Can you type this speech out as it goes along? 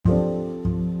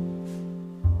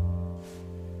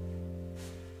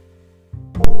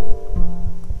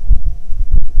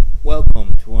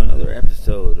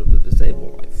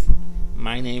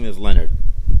My name is Leonard.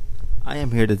 I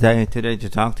am here today to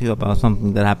talk to you about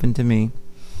something that happened to me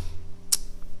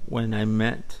when I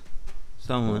met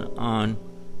someone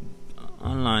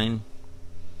online.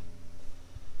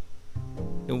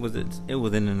 It was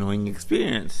an annoying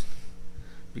experience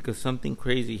because something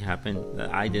crazy happened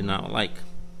that I did not like.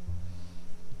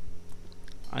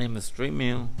 I am a straight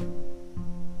male.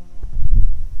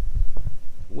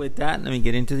 With that, let me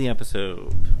get into the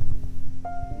episode.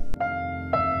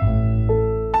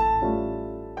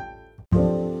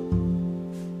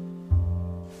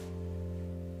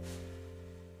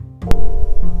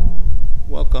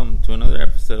 Welcome to another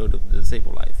episode of The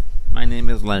Disabled Life. My name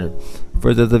is Leonard.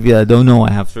 For those of you that don't know,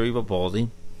 I have cerebral palsy.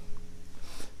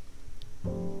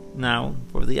 Now,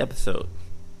 for the episode.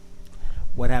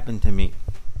 What happened to me?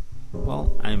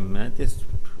 Well, I met this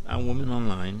woman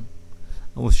online.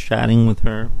 I was chatting with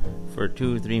her for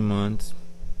 2 or 3 months.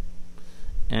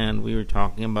 And we were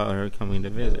talking about her coming to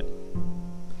visit.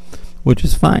 Which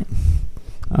is fine.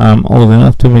 I'm old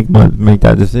enough to make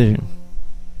that decision.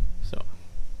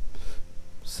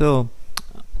 So,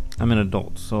 I'm an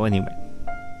adult. So anyway.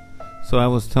 So I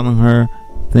was telling her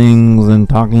things and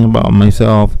talking about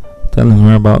myself. Telling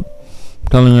her about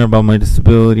my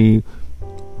disability.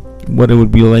 What it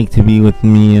would be like to be with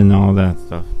me and all that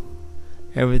stuff.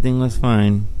 Everything was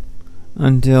fine.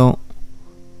 Until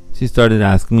she started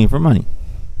asking me for money.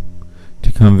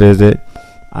 To come visit.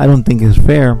 I don't think it's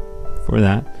fair for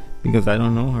that. Because I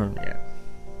don't know her yet.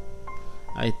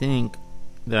 I think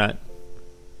that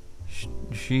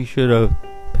she should have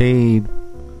paid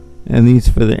at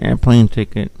least for the airplane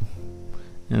ticket,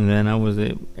 and then I was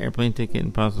an airplane ticket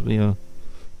and possibly a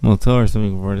motel or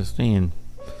something for her to stay in.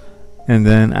 And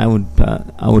then I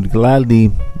would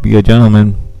gladly be a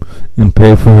gentleman and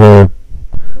pay for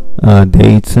her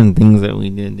dates and things that we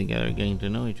did together, getting to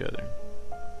know each other.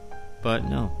 But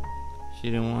no, she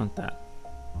didn't want that.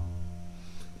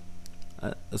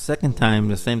 A second time,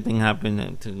 the same thing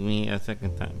happened to me. A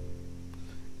second time.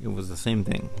 It was the same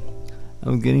thing. I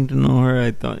was getting to know her.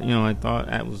 I thought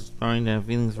I was starting to have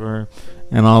feelings for her.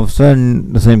 And all of a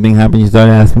sudden, the same thing happened. She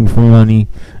started asking me for money.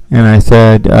 And I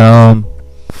said, and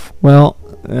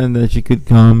that she could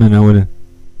come and I would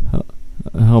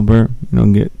help her,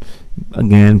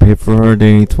 pay for her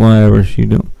dates, whatever. She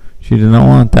did not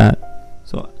want that.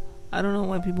 So, I don't know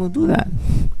why people do that.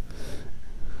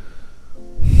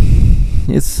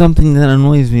 It's something that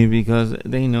annoys me because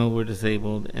they know we're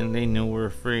disabled and they know we're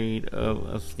afraid of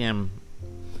a scam.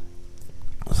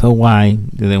 So why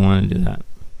do they want to do that?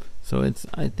 So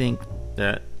I think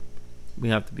that we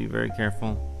have to be very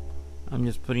careful. I'm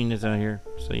just putting this out here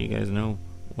so you guys know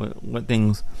what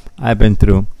things I've been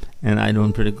through, and I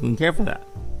don't particularly care for that.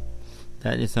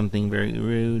 That is something very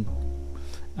rude.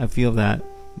 I feel that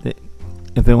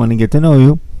if they want to get to know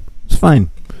you, it's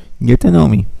fine. Get to know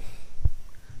me.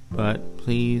 But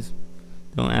please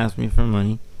don't ask me for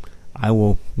money. I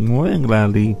will more than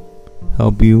gladly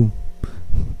help you,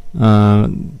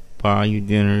 buy you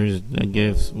dinners,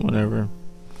 gifts, whatever.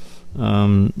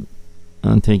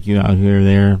 I'll take you out here,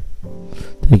 there,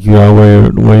 take you out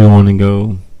where you want to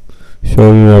go,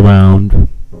 show you around,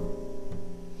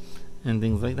 and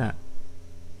things like that.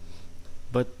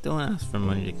 But don't ask for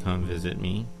money to come visit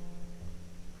me.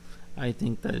 I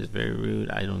think that is very rude.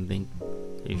 I don't think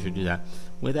you should do that.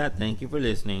 With that, thank you for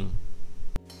listening.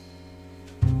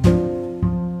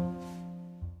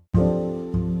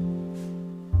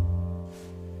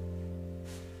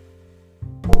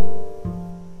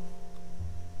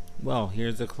 Well,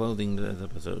 here's the closing to this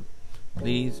episode.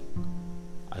 Please,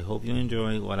 I hope you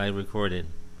enjoy what I recorded,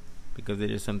 because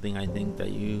it is something I think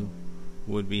that you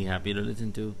would be happy to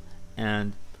listen to.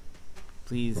 And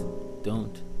please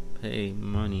don't pay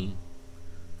money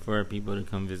for people to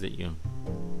come visit you,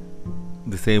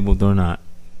 disabled or not,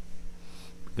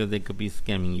 because they could be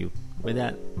scamming you. With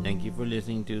that, thank you for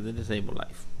listening to The Disabled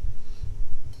Life.